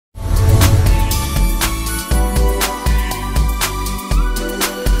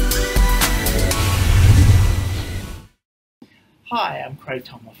Hi, I'm Craig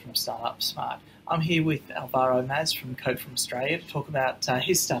Tomler from Startup Smart. I'm here with Alvaro Maz from Code from Australia to talk about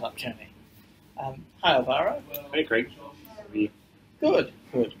his startup journey. Hi, Alvaro. Hey, Craig. How are you? Good,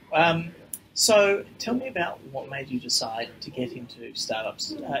 good. So tell me about what made you decide to get into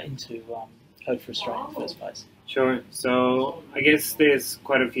startups, into Code for Australia in the first place. Sure. So I guess there's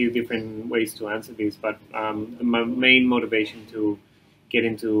quite a few different ways to answer this, but my main motivation to get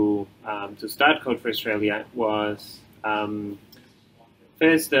into to start Code for Australia was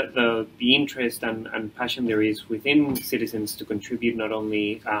first the interest and passion there is within citizens to contribute not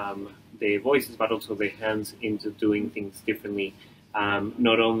only their voices but also their hands into doing things differently.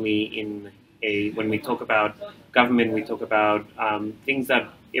 Not only when we talk about government, we talk about things that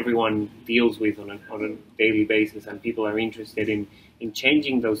everyone deals with on a daily basis, and people are interested in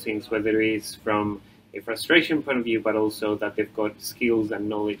changing those things, whether it is from a frustration point of view, but also that they've got skills and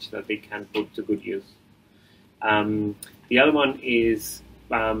knowledge that they can put to good use. The other one is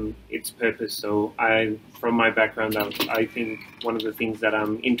its purpose. So from my background, I think one of the things that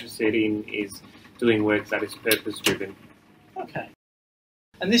I'm interested in is doing work that is purpose-driven. Okay.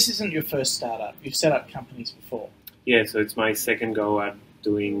 And this isn't your first startup. You've set up companies before. Yeah, so it's my second go at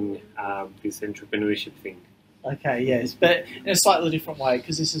doing this entrepreneurship thing. Okay, yes, but in a slightly different way,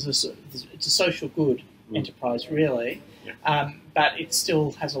 because this is it's a social good enterprise, really. Yeah. But it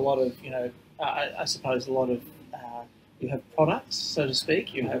still has a lot of, I suppose a lot of, you have products, so to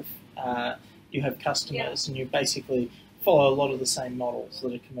speak. You have customers, and you basically follow a lot of the same models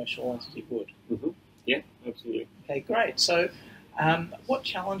that a commercial entity would. Mm-hmm. Yeah, absolutely. Okay, great. So, what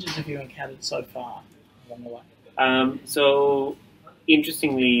challenges have you encountered so far along the way? So,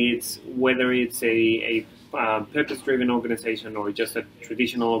 interestingly, it's whether it's a purpose-driven organization or just a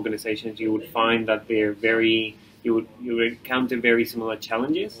traditional organization, you would find that you would encounter very similar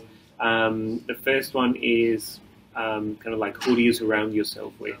challenges. The first one is kind of like, who do you surround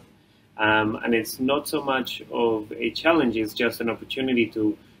yourself with? And it's not so much of a challenge; it's just an opportunity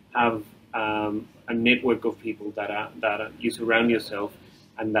to have a network of people that you surround yourself,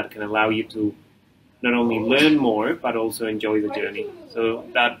 and that can allow you to not only learn more but also enjoy the journey. So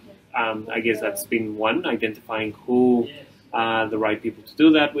that I guess that's been one, identifying who are the right people to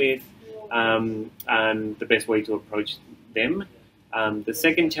do that with, and the best way to approach them. The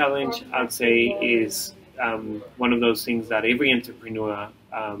second challenge, I'd say, is one of those things that every entrepreneur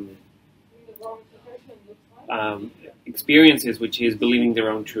experiences, which is believing their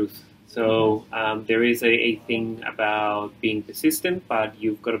own truth. So there is a thing about being persistent, but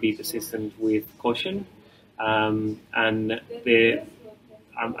you've got to be persistent with caution. And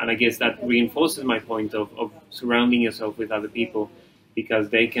I guess that reinforces my point of surrounding yourself with other people, because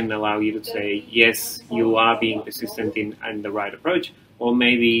they can allow you to say, yes, you are being persistent in the right approach, or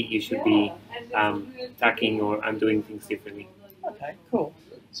maybe you should be tacking and doing things differently. Okay, cool.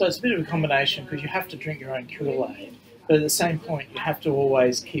 So it's a bit of a combination, because you have to drink your own Kool-Aid, but at the same point, you have to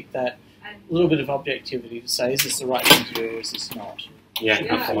always keep that little bit of objectivity to say, is this the right thing to do or is this not? Yeah,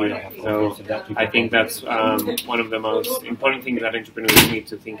 absolutely. So I think that's one of the most important things that entrepreneurs need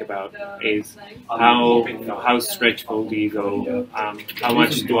to think about is how stretchful do you go? How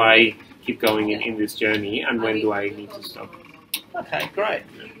much do I keep going in this journey, and when do I need to stop? Okay, great.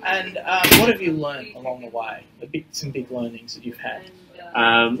 And what have you learned along the way? Some big learnings that you've had?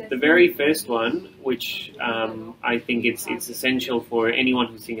 The very first one, which I think it's essential for anyone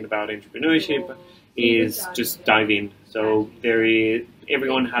who's thinking about entrepreneurship, is just dive in. So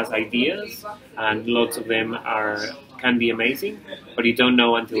everyone has ideas, and lots of them can be amazing, but you don't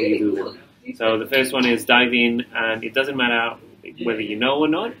know until you do them. So the first one is dive in, and it doesn't matter whether you know or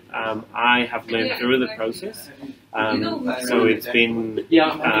not. I have learned through the process. So it's been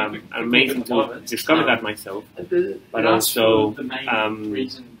amazing to discover that myself, but also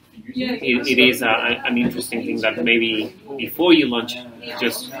it is an interesting thing that maybe before you launch,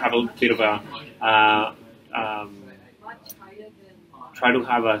 just have a bit of a try to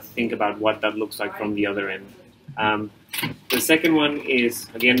have a think about what that looks like from the other end. The second one is,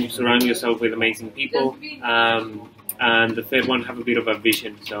 again, surround yourself with amazing people, and the third one, have a bit of a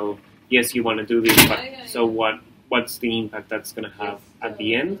vision. So yes, you want to do this, but so what's the impact that's going to have at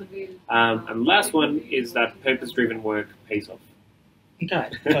the end? And last one is that purpose-driven work pays off.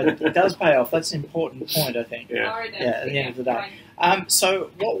 Okay, so it does pay off. That's an important point, I think. Yeah, at the end of the day. So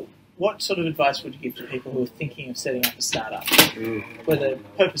what sort of advice would you give to people who are thinking of setting up a startup, whether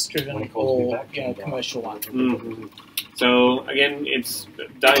purpose-driven or commercial one? Mm-hmm. So again, it's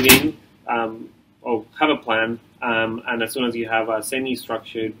dive in, or have a plan, and as soon as you have a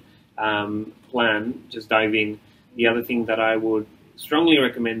semi-structured plan, just dive in. The other thing that I would strongly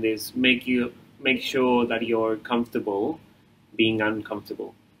recommend is make sure that you're comfortable being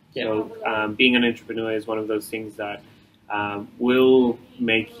uncomfortable. Yeah. So being an entrepreneur is one of those things that will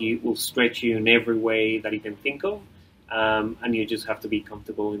stretch you in every way that you can think of, and you just have to be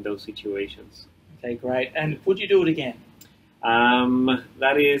comfortable in those situations. Okay, great. And would you do it again?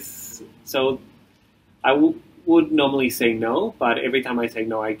 That is so. Would normally say no, but every time I say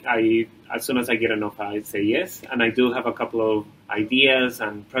no, I as soon as I get an offer, I say yes. And I do have a couple of ideas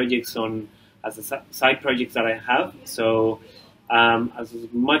and projects as a side projects that I have. So as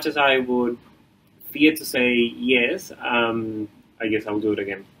much as I would fear to say yes, I guess I'll do it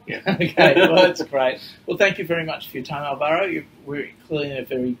again. Yeah. Okay, well, that's great. Well, thank you very much for your time, Alvaro. We're clearly in a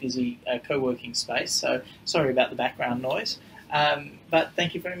very busy co-working space, so sorry about the background noise. But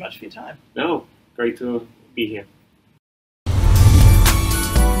thank you very much for your time. No, great to be here.